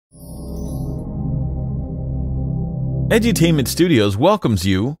Edutainment Studios welcomes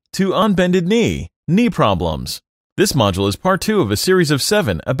you to Unbended Knee Problems. This module is part 2 of a series of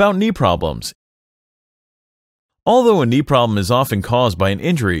 7 about knee problems. Although a knee problem is often caused by an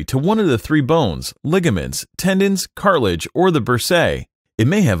injury to one of the 3 bones, ligaments, tendons, cartilage, or the bursae, it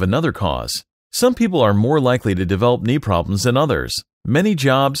may have another cause. Some people are more likely to develop knee problems than others. Many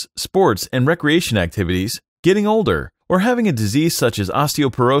jobs, sports, and recreation activities, getting older, or having a disease such as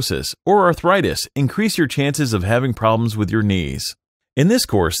osteoporosis or arthritis increase your chances of having problems with your knees. In this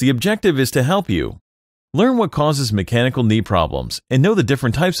course, the objective is to help you learn what causes mechanical knee problems and know the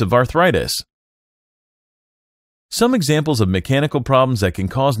different types of arthritis. Some examples of mechanical problems that can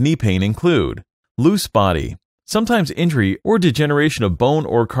cause knee pain include loose body. Sometimes injury or degeneration of bone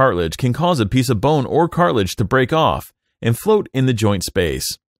or cartilage can cause a piece of bone or cartilage to break off and float in the joint space.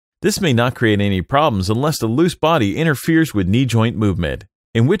 This may not create any problems unless the loose body interferes with knee joint movement,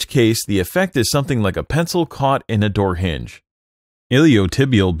 in which case the effect is something like a pencil caught in a door hinge.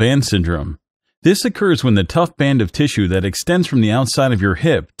 Iliotibial band syndrome. This occurs when the tough band of tissue that extends from the outside of your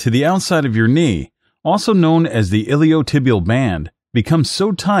hip to the outside of your knee, also known as the iliotibial band, becomes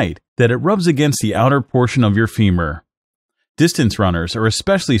so tight that it rubs against the outer portion of your femur. Distance runners are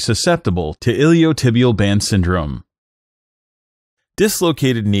especially susceptible to iliotibial band syndrome.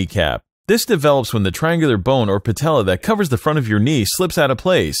 Dislocated kneecap. This develops when the triangular bone or patella that covers the front of your knee slips out of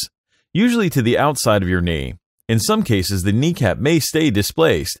place, usually to the outside of your knee. In some cases, the kneecap may stay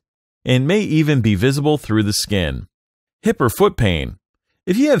displaced and may even be visible through the skin. Hip or foot pain.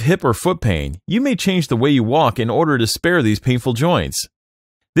 If you have hip or foot pain, you may change the way you walk in order to spare these painful joints.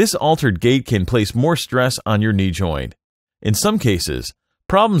 This altered gait can place more stress on your knee joint. In some cases,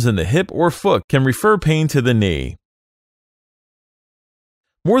 problems in the hip or foot can refer pain to the knee.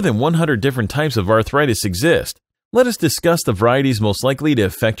 More than 100 different types of arthritis exist. Let us discuss the varieties most likely to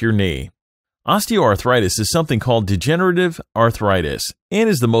affect your knee. Osteoarthritis is something called degenerative arthritis and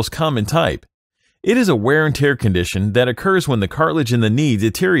is the most common type. It is a wear and tear condition that occurs when the cartilage in the knee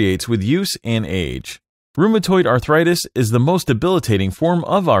deteriorates with use and age. Rheumatoid arthritis is the most debilitating form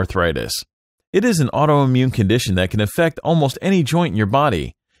of arthritis. It is an autoimmune condition that can affect almost any joint in your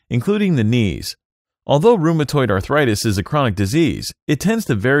body, including the knees. Although rheumatoid arthritis is a chronic disease, it tends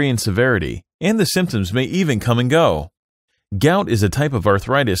to vary in severity, and the symptoms may even come and go. Gout is a type of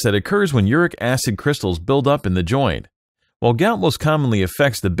arthritis that occurs when uric acid crystals build up in the joint. While gout most commonly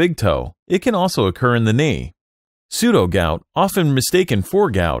affects the big toe, it can also occur in the knee. Pseudo-gout, often mistaken for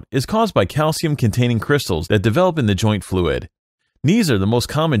gout, is caused by calcium-containing crystals that develop in the joint fluid. Knees are the most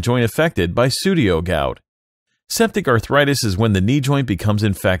common joint affected by pseudo-gout. Septic arthritis is when the knee joint becomes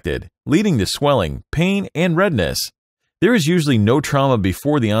infected, leading to swelling, pain, and redness. There is usually no trauma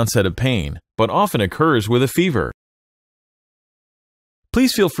before the onset of pain, but often occurs with a fever.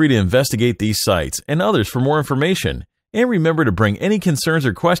 Please feel free to investigate these sites and others for more information, and remember to bring any concerns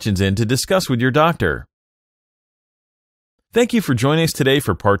or questions in to discuss with your doctor. Thank you for joining us today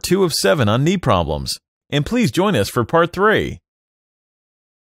for part 2 of 7 on knee problems, and please join us for part 3.